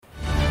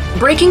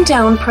Breaking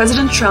down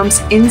President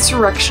Trump's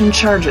insurrection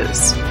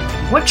charges.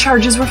 What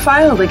charges were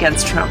filed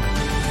against Trump?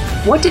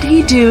 What did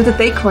he do that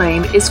they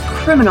claim is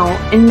criminal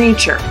in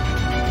nature?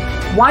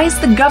 Why is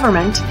the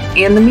government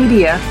and the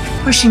media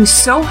pushing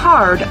so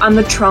hard on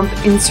the Trump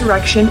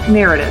insurrection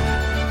narrative?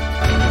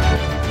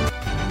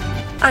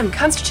 I'm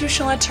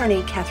constitutional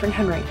attorney Catherine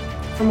Henry.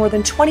 For more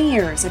than 20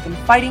 years, I've been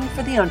fighting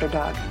for the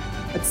underdog.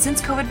 But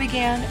since COVID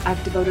began,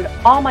 I've devoted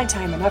all my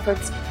time and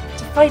efforts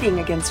to fighting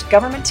against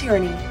government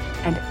tyranny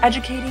and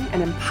educating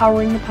and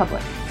empowering the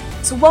public.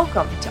 So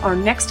welcome to our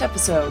next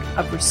episode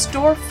of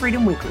Restore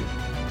Freedom Weekly.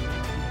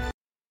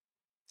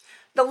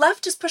 The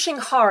left is pushing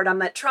hard on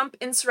that Trump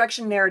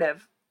insurrection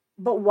narrative.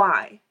 But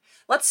why?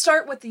 Let's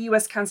start with the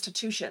U.S.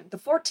 Constitution, the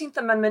 14th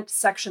Amendment,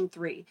 Section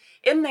 3.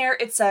 In there,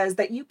 it says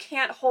that you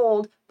can't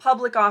hold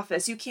public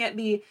office. You can't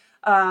be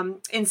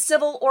in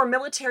civil or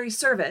military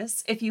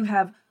service if you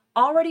have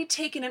already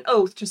taken an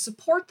oath to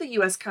support the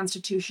U.S.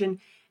 Constitution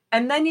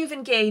and then you've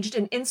engaged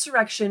in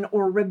insurrection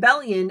or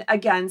rebellion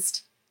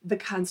against the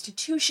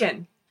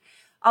Constitution.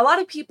 A lot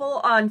of people,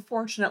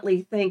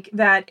 unfortunately, think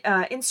that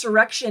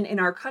insurrection in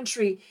our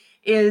country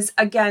is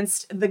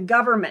against the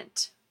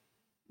government.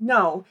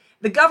 No,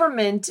 the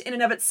government in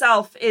and of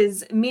itself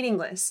is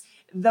meaningless.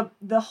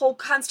 The whole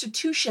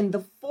Constitution,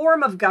 the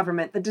form of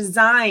government, the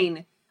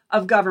design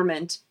of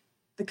government,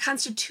 the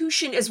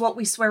Constitution is what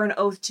we swear an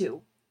oath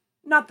to,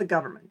 not the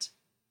government.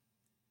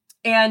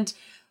 And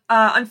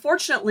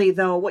unfortunately,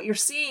 though, what you're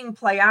seeing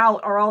play out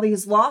are all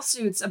these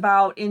lawsuits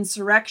about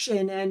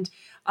insurrection. And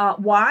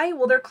why?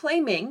 Well, they're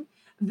claiming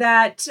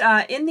that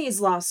in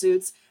these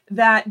lawsuits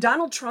that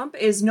Donald Trump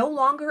is no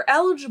longer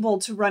eligible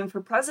to run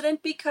for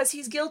president because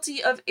he's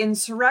guilty of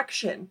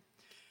insurrection.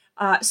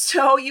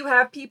 So you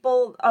have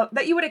people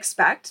that you would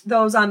expect,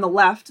 those on the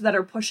left that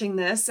are pushing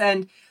this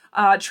and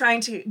trying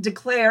to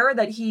declare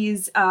that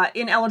he's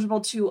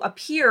ineligible to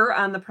appear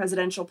on the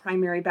presidential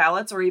primary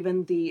ballots or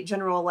even the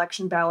general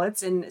election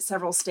ballots in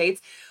several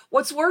states.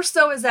 What's worse,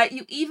 though, is that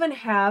you even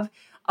have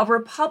a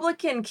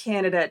Republican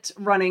candidate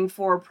running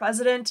for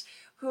president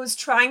who's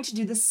trying to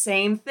do the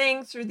same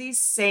thing through these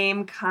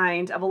same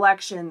kind of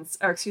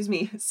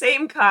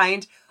same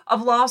kind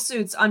of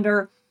lawsuits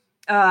under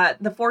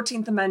the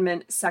 14th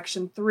Amendment,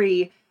 Section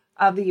 3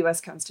 of the U.S.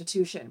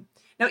 Constitution.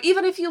 Now,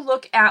 even if you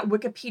look at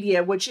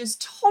Wikipedia, which is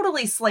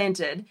totally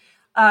slanted,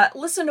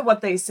 listen to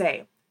what they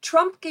say.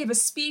 Trump gave a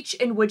speech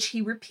in which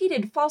he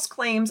repeated false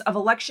claims of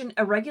election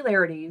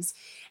irregularities,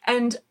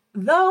 and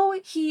though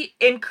he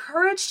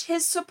encouraged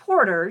his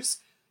supporters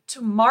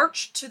to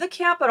march to the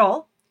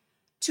Capitol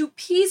to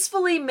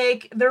peacefully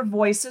make their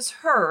voices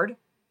heard,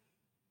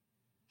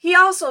 he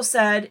also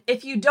said,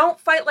 if you don't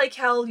fight like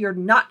hell, you're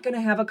not going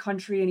to have a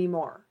country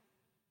anymore.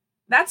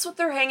 That's what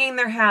they're hanging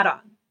their hat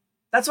on.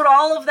 That's what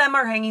all of them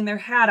are hanging their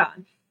hat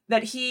on,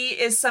 that he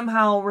is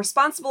somehow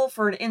responsible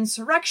for an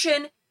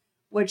insurrection,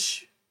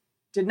 which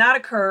did not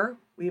occur.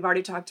 We've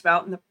already talked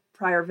about in the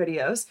prior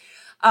videos,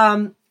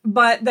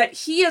 but that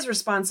he is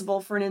responsible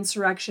for an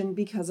insurrection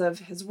because of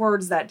his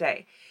words that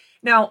day.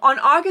 Now, on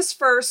August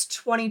 1st,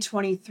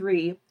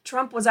 2023,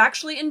 Trump was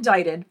actually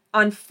indicted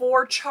on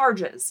 4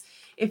 charges.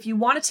 If you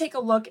want to take a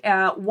look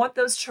at what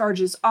those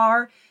charges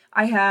are,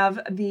 I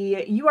have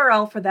the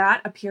URL for that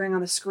appearing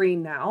on the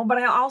screen now, but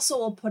I also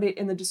will put it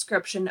in the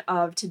description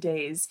of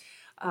today's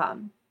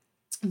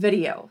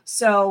video.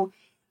 So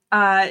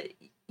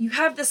you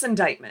have this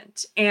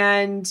indictment,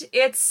 and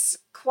it's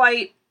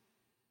quite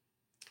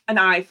an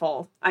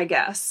eyeful, I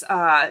guess,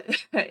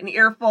 an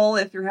earful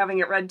if you're having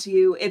it read to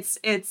you. It's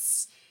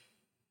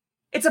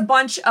a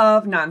bunch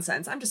of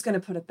nonsense. I'm just going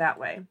to put it that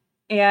way.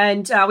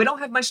 And we don't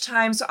have much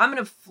time, so I'm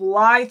going to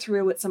fly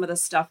through what some of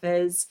this stuff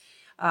is,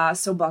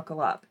 so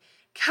buckle up.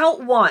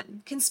 Count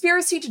 1,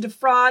 conspiracy to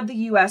defraud the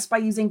U.S. by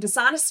using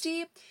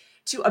dishonesty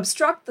to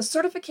obstruct the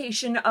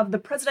certification of the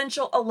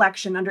presidential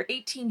election under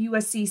 18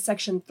 U.S.C.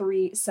 Section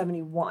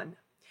 371.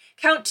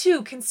 Count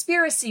 2,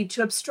 conspiracy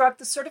to obstruct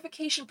the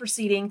certification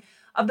proceeding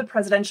of the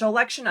presidential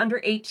election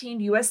under 18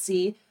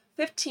 U.S.C.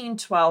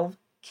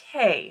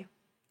 1512K.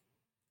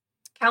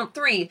 Count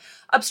 3,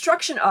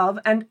 obstruction of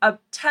and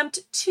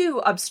attempt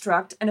to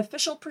obstruct an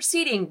official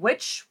proceeding,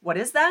 which, what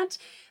is that?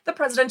 The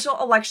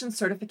presidential election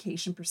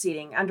certification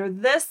proceeding. Under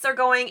this, they're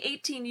going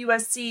 18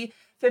 U.S.C.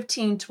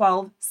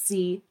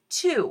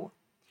 1512C2.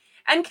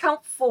 And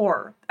count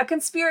 4, a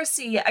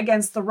conspiracy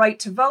against the right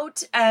to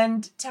vote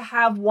and to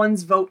have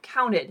one's vote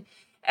counted.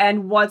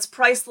 And what's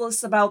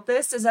priceless about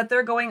this is that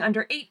they're going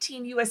under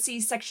 18 U.S.C.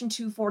 Section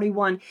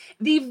 241,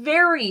 the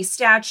very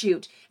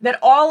statute that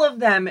all of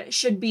them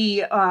should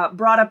be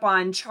brought up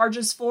on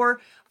charges for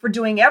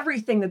doing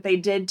everything that they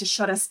did to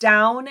shut us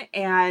down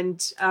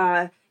and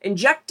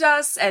inject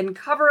us and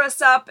cover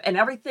us up and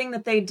everything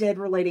that they did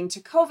relating to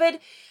COVID,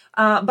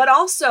 but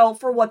also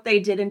for what they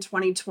did in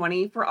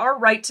 2020 for our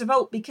right to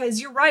vote. Because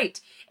you're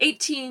right,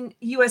 18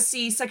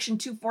 U.S.C. Section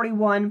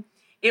 241,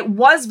 it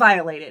was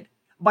violated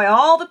by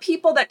all the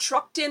people that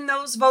trucked in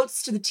those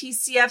votes to the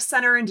TCF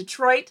Center in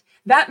Detroit.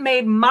 That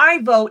made my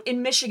vote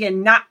in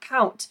Michigan not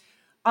count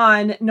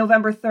on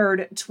November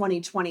 3rd,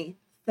 2020.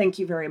 Thank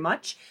you very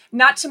much.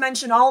 Not to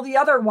mention all the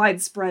other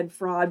widespread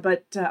fraud,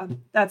 but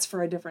that's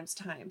for a different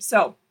time.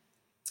 So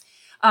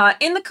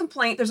in the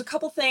complaint, there's a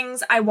couple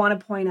things I want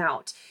to point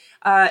out.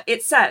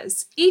 It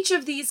says, each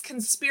of these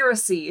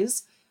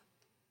conspiracies,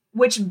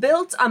 which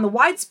built on the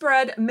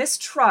widespread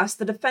mistrust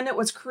the defendant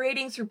was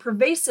creating through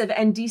pervasive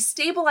and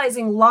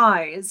destabilizing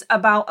lies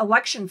about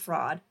election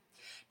fraud,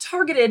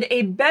 targeted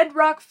a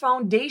bedrock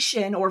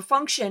foundation or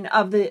function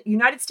of the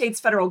United States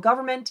federal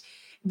government,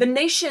 the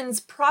nation's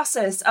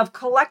process of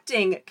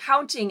collecting,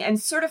 counting,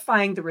 and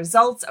certifying the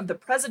results of the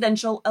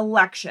presidential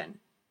election.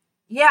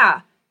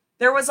 Yeah,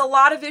 there was a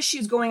lot of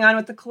issues going on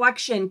with the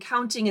collection,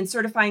 counting, and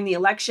certifying the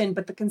election,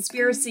 but the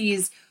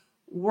conspiracies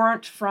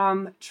weren't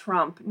from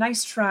Trump.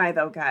 Nice try,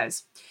 though,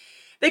 guys.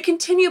 They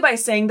continue by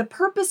saying the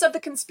purpose of the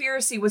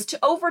conspiracy was to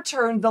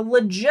overturn the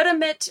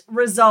legitimate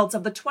results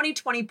of the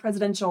 2020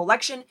 presidential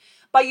election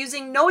by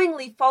using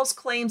knowingly false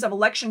claims of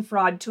election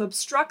fraud to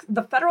obstruct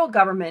the federal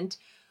government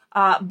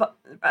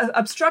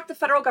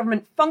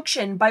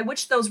function by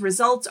which those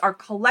results are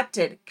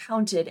collected,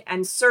 counted,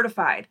 and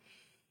certified.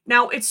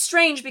 Now, it's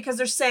strange because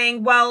they're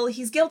saying, well,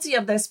 he's guilty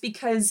of this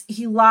because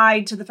he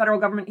lied to the federal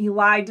government, he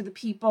lied to the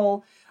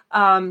people,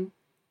 and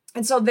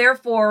so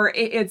therefore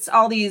it's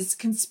all these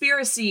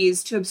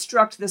conspiracies to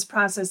obstruct this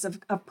process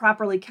of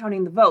properly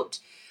counting the vote.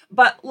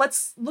 But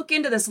let's look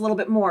into this a little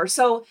bit more.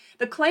 So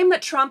the claim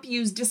that Trump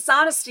used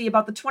dishonesty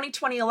about the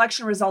 2020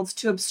 election results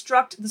to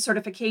obstruct the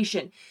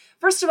certification.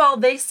 First of all,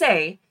 they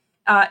say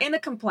in the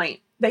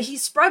complaint that he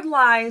spread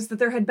lies that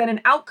there had been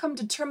an outcome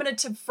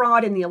determinative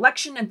fraud in the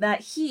election and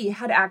that he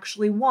had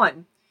actually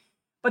won.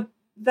 But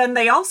then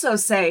they also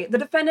say the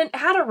defendant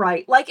had a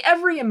right, like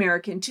every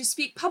American, to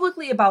speak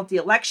publicly about the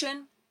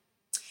election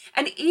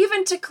and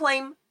even to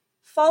claim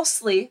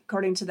falsely,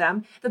 according to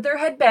them, that there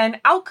had been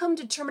outcome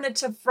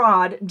determinative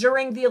fraud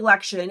during the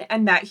election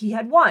and that he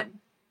had won.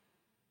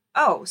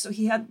 Oh, so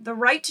he had the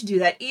right to do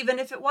that even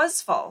if it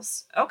was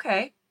false.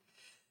 Okay.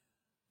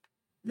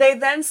 They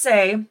then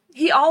say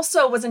he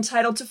also was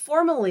entitled to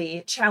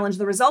formally challenge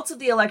the results of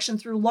the election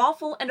through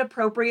lawful and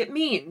appropriate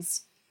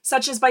means,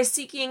 such as by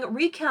seeking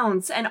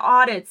recounts and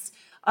audits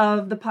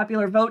of the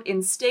popular vote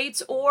in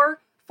states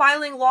or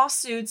filing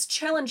lawsuits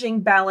challenging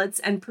ballots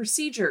and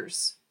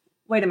procedures.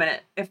 Wait a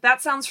minute. If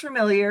that sounds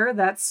familiar,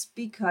 that's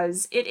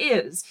because it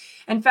is.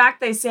 In fact,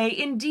 they say,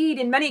 indeed,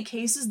 in many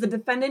cases, the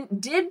defendant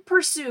did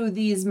pursue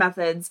these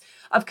methods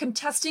of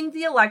contesting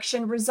the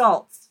election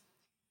results.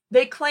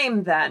 They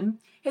claim, then,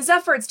 his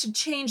efforts to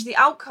change the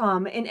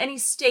outcome in any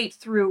state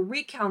through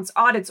recounts,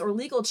 audits, or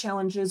legal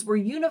challenges were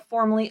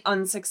uniformly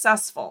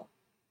unsuccessful.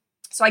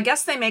 So I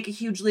guess they make a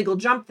huge legal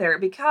jump there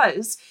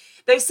because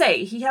they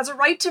say he has a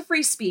right to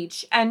free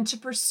speech and to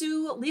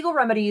pursue legal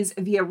remedies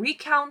via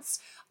recounts,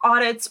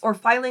 audits, or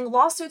filing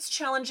lawsuits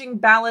challenging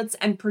ballots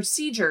and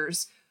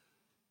procedures.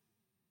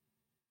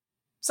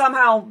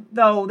 Somehow,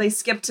 though, they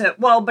skip to,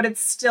 well, but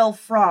it's still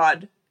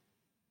fraud.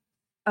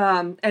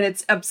 And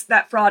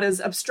that fraud is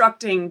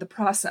obstructing the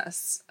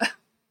process.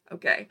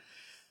 Okay.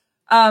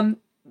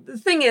 The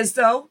thing is,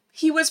 though,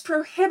 he was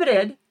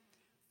prohibited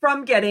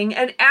from getting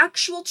an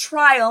actual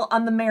trial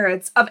on the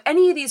merits of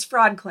any of these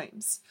fraud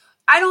claims.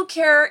 I don't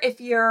care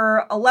if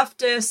you're a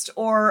leftist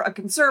or a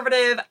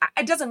conservative.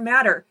 It doesn't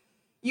matter.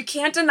 You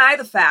can't deny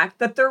the fact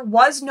that there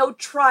was no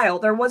trial.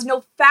 There was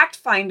no fact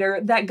finder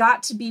that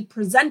got to be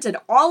presented.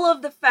 All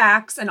of the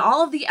facts and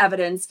all of the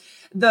evidence,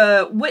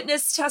 the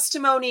witness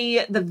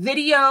testimony, the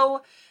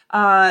video,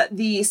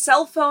 the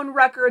cell phone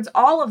records,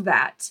 all of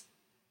that.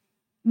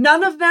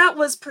 None of that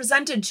was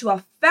presented to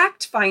a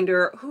fact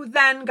finder who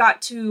then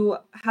got to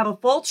have a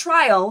full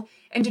trial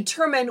and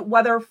determine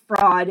whether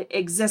fraud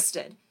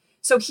existed.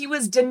 So he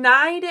was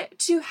denied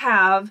to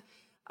have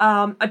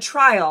a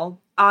trial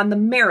on the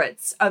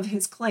merits of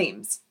his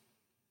claims.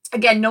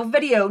 Again, no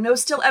video, no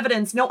still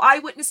evidence, no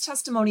eyewitness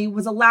testimony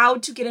was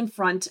allowed to get in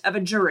front of a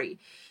jury.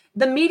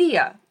 The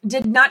media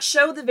did not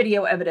show the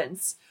video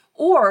evidence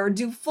or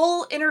do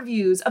full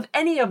interviews of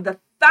any of the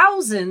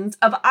thousands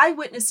of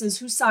eyewitnesses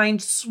who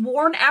signed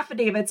sworn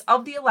affidavits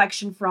of the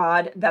election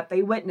fraud that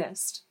they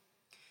witnessed.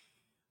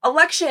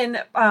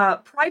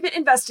 Private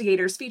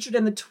investigators featured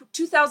in the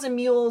 2000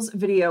 Mules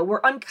video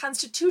were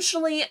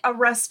unconstitutionally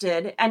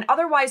arrested and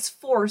otherwise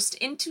forced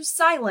into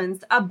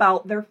silence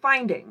about their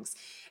findings.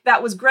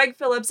 That was Greg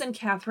Phillips and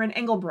Catherine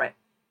Engelbrecht.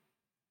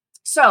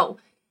 So,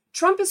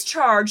 Trump is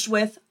charged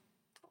with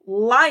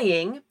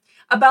lying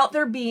about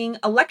there being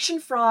election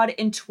fraud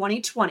in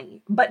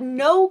 2020, but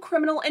no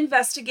criminal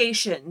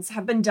investigations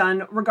have been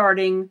done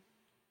regarding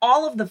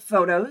all of the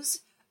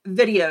photos,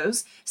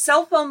 videos,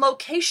 cell phone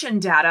location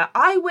data,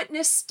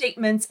 eyewitness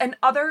statements, and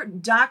other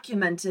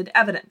documented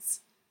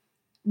evidence.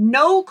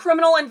 No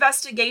criminal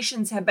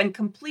investigations have been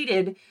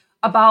completed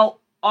about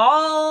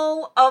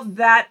all of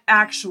that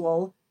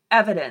actual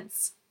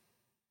evidence.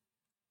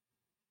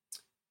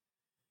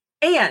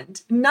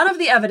 And none of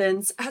the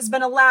evidence has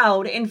been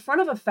allowed in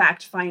front of a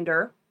fact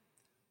finder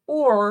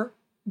or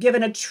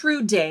given a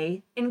true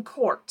day in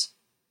court.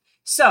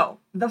 So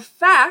the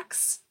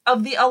facts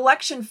of the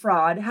election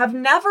fraud have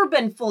never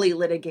been fully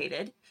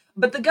litigated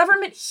But the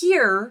government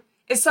here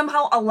is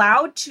somehow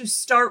allowed to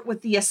start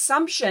with the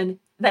assumption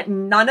that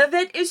none of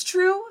it is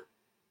true?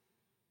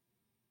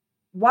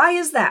 Why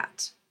is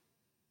that?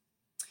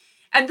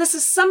 And this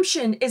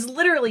assumption is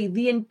literally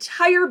the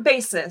entire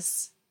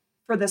basis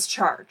for this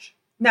charge.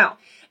 Now,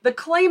 the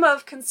claim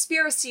of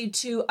conspiracy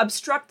to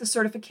obstruct the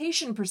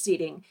certification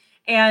proceeding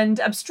and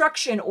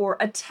obstruction or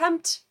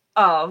attempt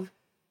of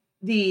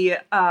the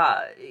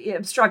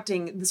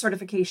obstructing the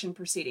certification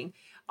proceeding.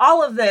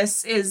 All of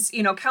this is,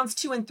 counts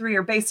 2 and 3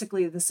 are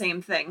basically the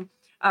same thing.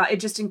 It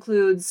just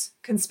includes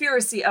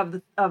conspiracy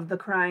of the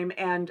crime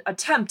and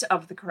attempt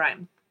of the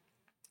crime.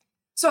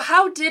 So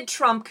how did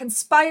Trump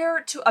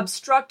conspire to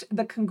obstruct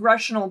the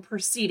congressional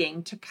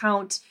proceeding to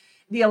count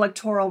the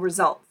electoral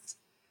results?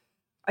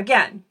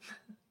 Again,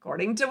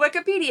 according to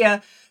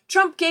Wikipedia,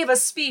 Trump gave a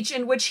speech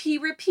in which he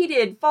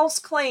repeated false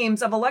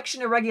claims of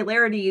election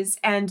irregularities,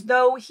 and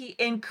though he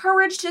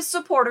encouraged his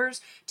supporters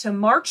to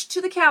march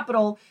to the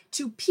Capitol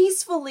to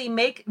peacefully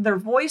make their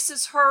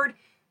voices heard,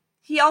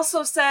 he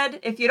also said,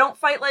 if you don't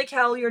fight like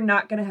hell, you're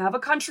not going to have a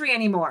country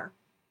anymore.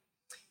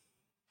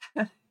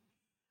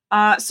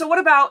 So what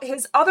about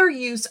his other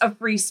use of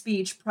free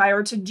speech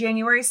prior to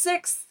January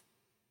 6th?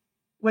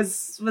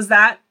 Was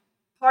that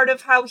part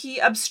of how he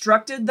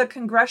obstructed the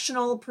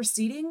congressional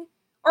proceeding?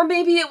 Or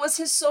maybe it was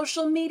his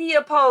social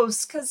media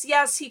posts, because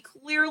yes, he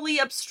clearly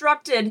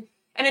obstructed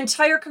an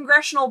entire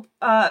congressional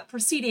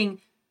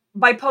proceeding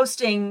by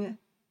posting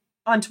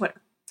on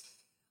Twitter.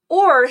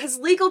 Or his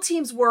legal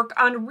team's work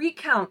on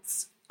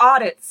recounts,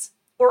 audits,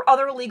 or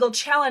other legal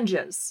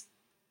challenges.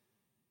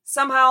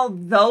 Somehow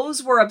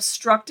those were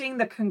obstructing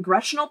the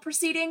congressional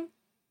proceeding?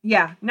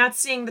 Yeah, not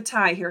seeing the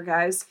tie here,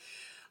 guys.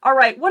 All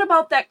right, what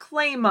about that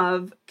claim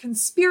of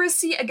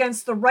conspiracy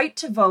against the right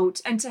to vote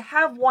and to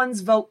have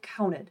one's vote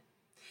counted?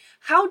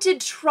 How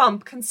did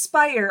Trump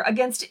conspire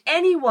against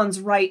anyone's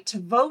right to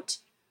vote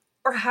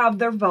or have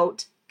their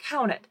vote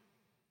counted?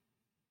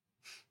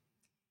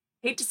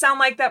 Hate to sound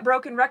like that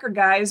broken record,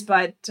 guys,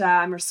 but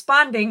I'm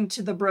responding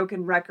to the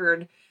broken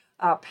record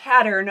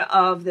pattern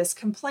of this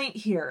complaint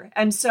here.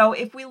 And so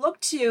if we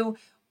look to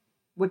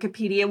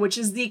Wikipedia, which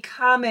is the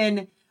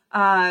common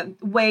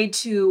way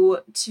to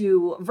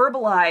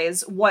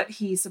verbalize what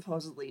he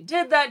supposedly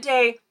did that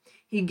day,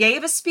 he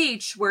gave a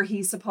speech where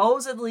he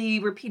supposedly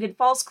repeated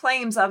false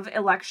claims of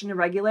election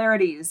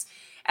irregularities,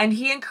 and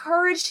he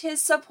encouraged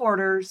his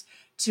supporters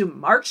to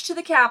march to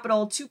the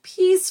Capitol to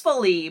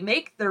peacefully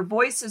make their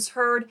voices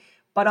heard,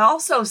 but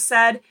also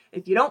said,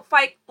 if you don't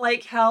fight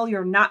like hell,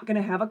 you're not going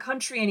to have a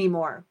country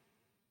anymore.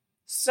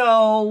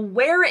 So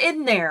where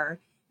in there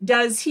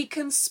does he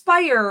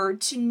conspire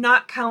to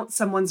not count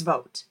someone's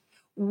vote?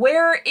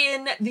 Where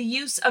in the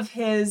use of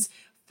his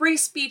free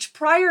speech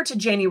prior to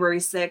January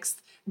 6th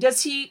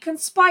does he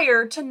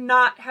conspire to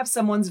not have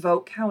someone's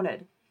vote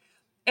counted?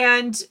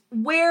 And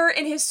where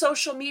in his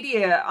social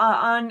media,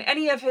 on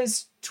any of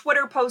his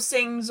Twitter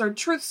postings or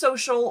Truth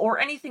Social or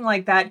anything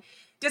like that,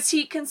 does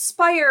he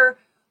conspire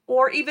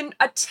or even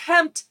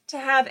attempt to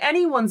have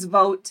anyone's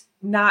vote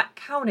not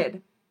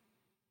counted?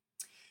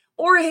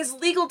 Or his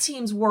legal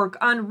team's work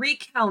on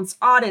recounts,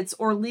 audits,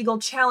 or legal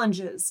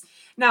challenges.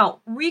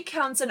 Now,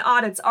 recounts and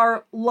audits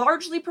are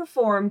largely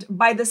performed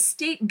by the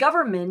state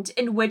government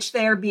in which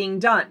they are being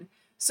done.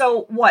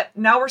 So what,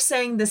 now we're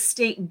saying the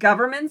state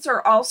governments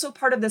are also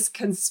part of this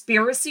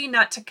conspiracy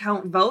not to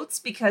count votes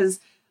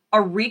because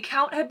a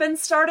recount had been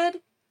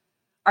started?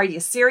 Are you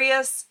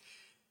serious?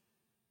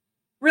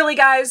 Really,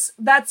 guys,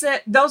 that's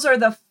it. Those are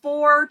the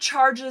 4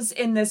 charges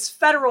in this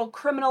federal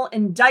criminal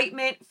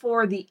indictment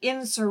for the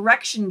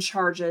insurrection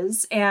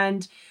charges.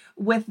 And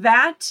with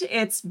that,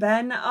 it's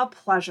been a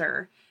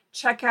pleasure.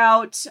 Check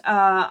out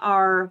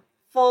our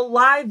full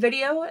live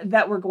video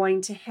that we're going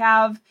to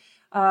have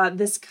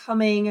this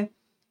coming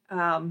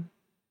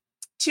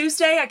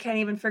Tuesday. I can't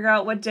even figure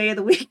out what day of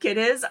the week it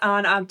is,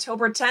 on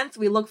October 10th.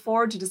 We look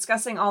forward to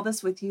discussing all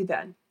this with you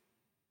then.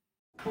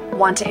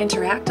 Want to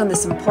interact on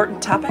this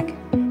important topic?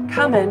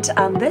 Comment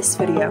on this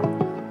video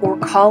or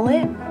call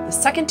in the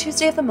second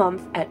Tuesday of the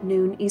month at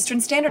noon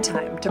Eastern Standard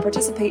Time to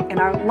participate in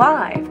our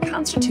live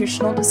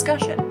constitutional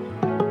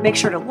discussion. Make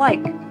sure to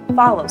like,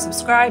 follow,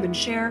 subscribe, and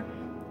share.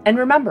 And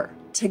remember,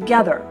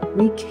 together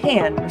we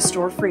can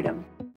restore freedom.